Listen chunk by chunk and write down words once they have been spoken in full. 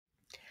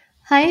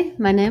Hi,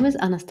 my name is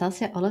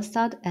Anastasia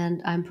Ollestad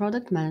and I'm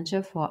product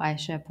manager for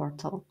iShare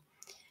portal.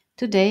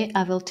 Today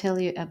I will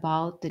tell you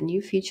about the new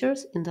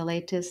features in the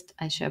latest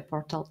iShare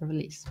portal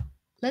release.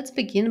 Let's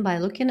begin by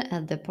looking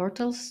at the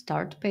portal's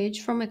start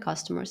page from a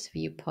customer's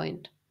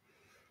viewpoint.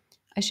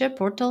 iShare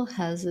portal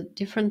has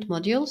different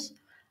modules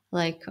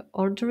like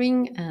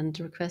ordering and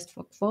request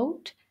for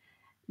quote,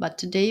 but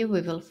today we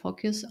will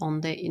focus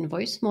on the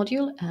invoice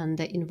module and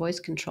the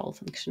invoice control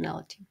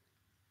functionality.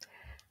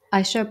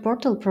 iShare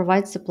Portal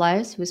provides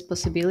suppliers with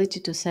possibility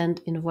to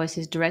send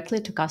invoices directly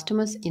to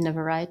customers in a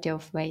variety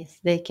of ways.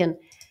 They can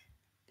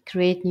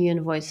create new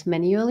invoice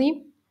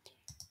manually,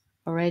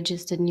 or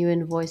register new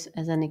invoice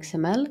as an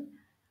XML,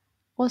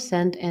 or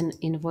send an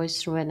invoice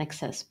through an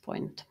access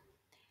point.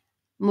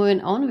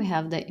 Moving on, we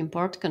have the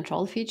import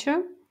control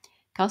feature.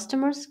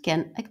 Customers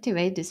can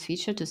activate this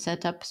feature to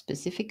set up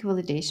specific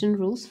validation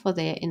rules for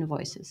their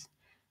invoices.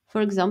 For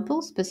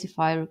example,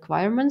 specify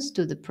requirements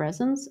to the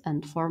presence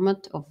and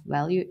format of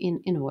value in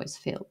invoice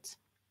fields.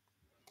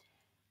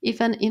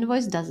 If an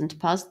invoice doesn't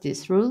pass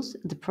these rules,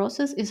 the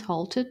process is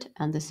halted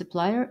and the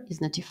supplier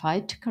is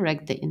notified to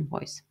correct the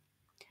invoice.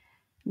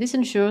 This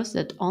ensures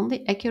that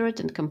only accurate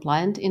and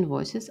compliant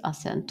invoices are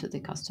sent to the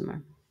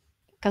customer.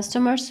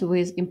 Customers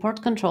with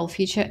import control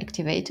feature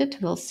activated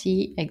will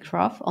see a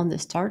graph on the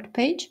start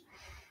page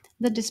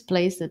that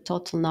displays the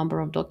total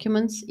number of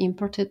documents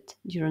imported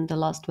during the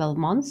last 12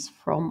 months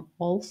from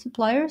all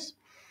suppliers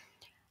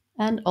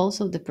and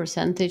also the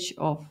percentage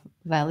of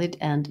valid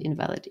and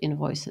invalid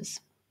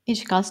invoices.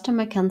 Each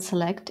customer can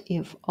select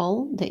if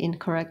all the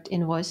incorrect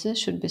invoices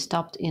should be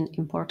stopped in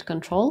import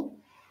control.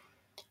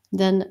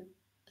 Then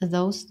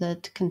those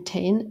that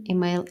contain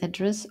email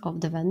address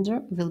of the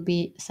vendor will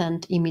be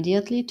sent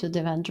immediately to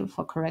the vendor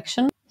for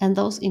correction. And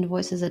those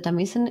invoices that are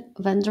missing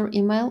vendor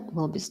email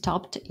will be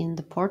stopped in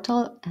the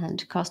portal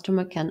and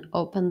customer can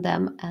open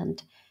them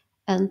and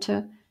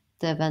enter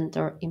the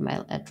vendor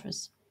email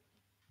address.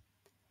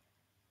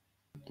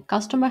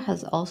 Customer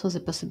has also the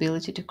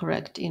possibility to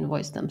correct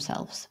invoice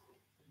themselves.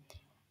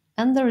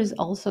 And there is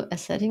also a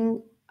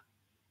setting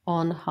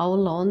on how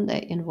long the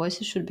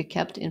invoices should be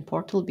kept in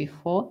portal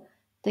before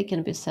they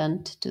can be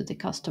sent to the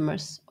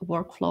customer's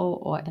workflow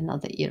or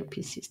another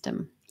ERP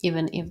system,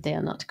 even if they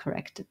are not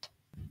corrected.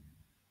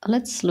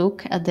 Let's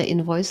look at the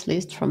invoice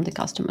list from the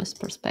customer's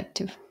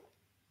perspective.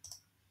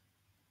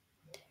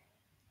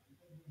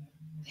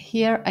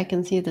 Here I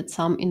can see that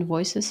some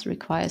invoices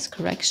requires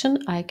correction.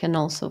 I can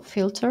also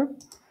filter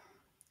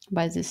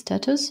by the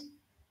status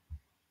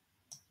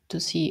to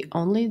see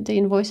only the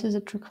invoices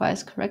that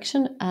requires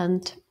correction,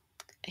 and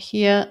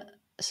here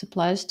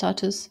supplier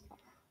status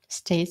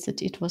states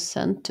that it was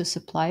sent to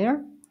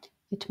supplier.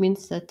 It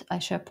means that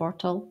iShare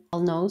portal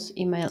knows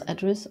email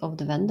address of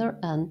the vendor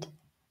and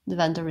the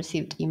vendor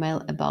received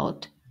email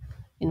about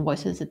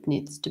invoices that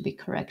needs to be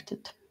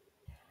corrected.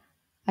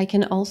 I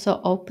can also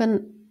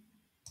open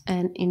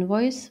an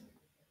invoice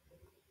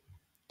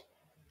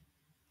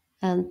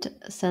and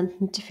send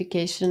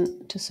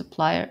notification to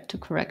supplier to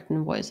correct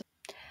invoice.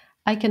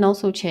 I can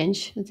also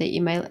change the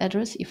email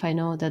address if I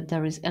know that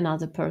there is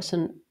another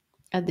person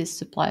at this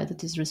supplier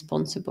that is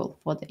responsible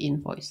for the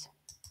invoice.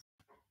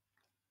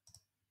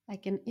 I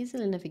can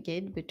easily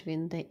navigate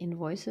between the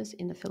invoices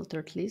in the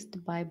filtered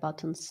list by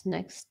buttons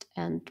Next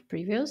and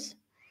Previous.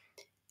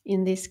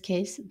 In this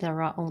case,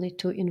 there are only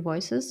two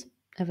invoices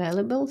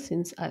available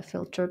since I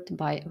filtered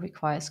by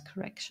Requires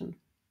Correction.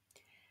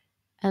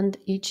 And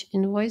each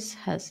invoice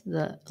has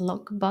the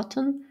Log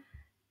button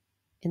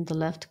in the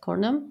left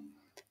corner.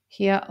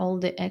 Here all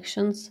the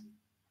actions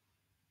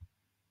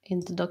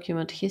in the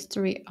document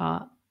history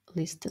are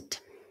listed.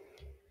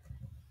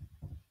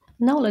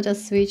 Now let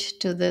us switch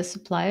to the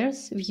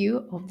supplier's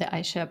view of the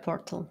iShare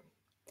portal.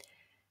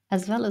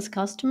 As well as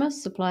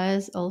customers,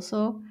 suppliers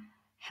also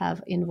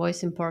have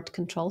invoice import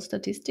control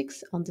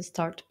statistics on the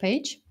start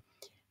page,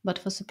 but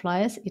for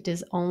suppliers it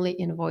is only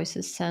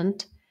invoices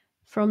sent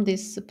from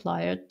this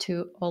supplier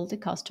to all the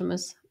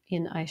customers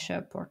in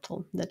iShare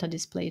portal that are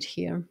displayed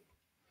here.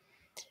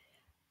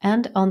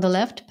 And on the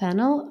left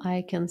panel,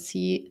 I can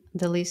see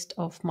the list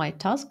of my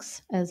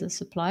tasks as a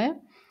supplier.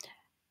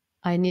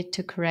 I need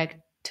to correct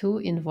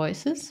two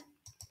invoices,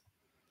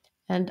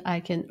 and I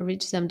can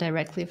reach them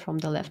directly from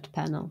the left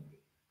panel.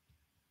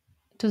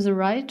 To the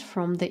right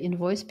from the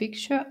invoice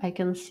picture, I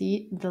can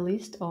see the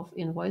list of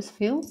invoice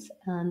fields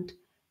and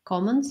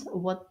comments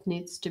what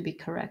needs to be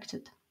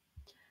corrected.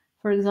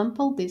 For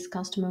example, this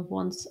customer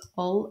wants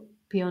all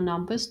PO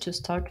numbers to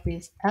start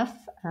with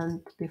F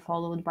and be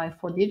followed by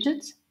 4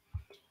 digits.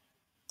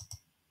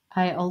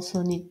 I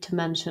also need to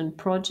mention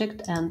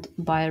project and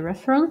buyer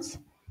reference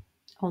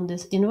on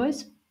this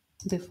invoice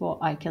before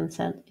I can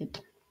send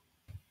it.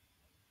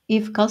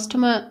 If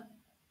customer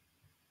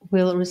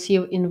will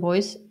receive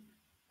invoice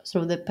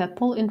through the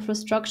PEPL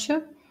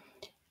infrastructure,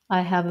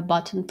 I have a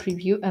button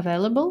preview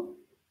available.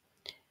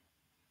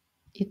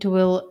 It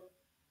will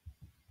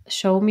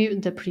show me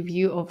the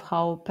preview of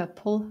how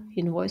PEPL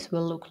invoice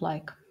will look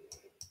like.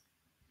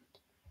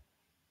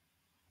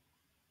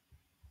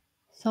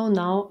 So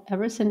now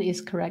everything is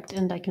correct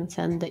and I can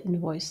send the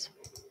invoice.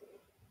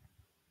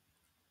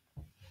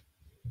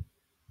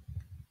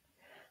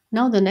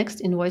 Now the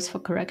next invoice for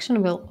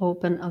correction will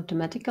open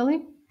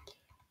automatically,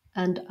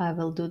 and I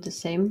will do the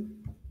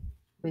same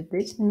with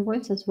this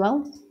invoice as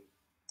well.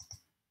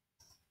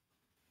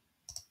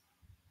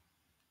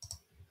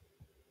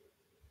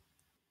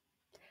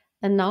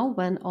 And now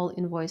when all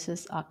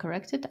invoices are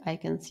corrected, I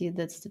can see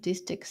that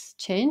statistics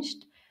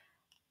changed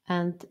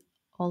and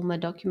all my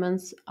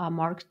documents are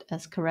marked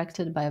as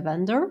corrected by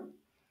vendor.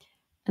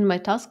 And my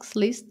tasks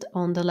list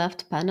on the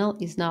left panel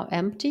is now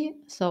empty,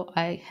 so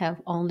I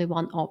have only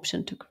one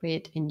option to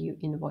create a new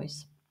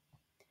invoice.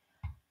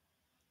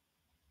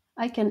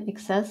 I can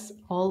access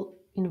all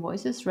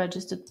invoices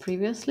registered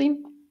previously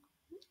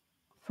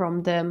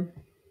from the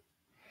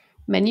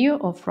menu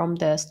or from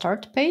the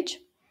start page.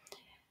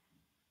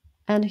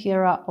 And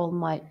here are all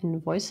my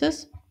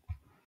invoices.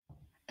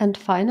 And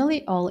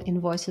finally, all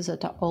invoices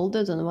that are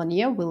older than 1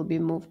 year will be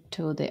moved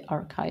to the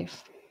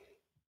archive.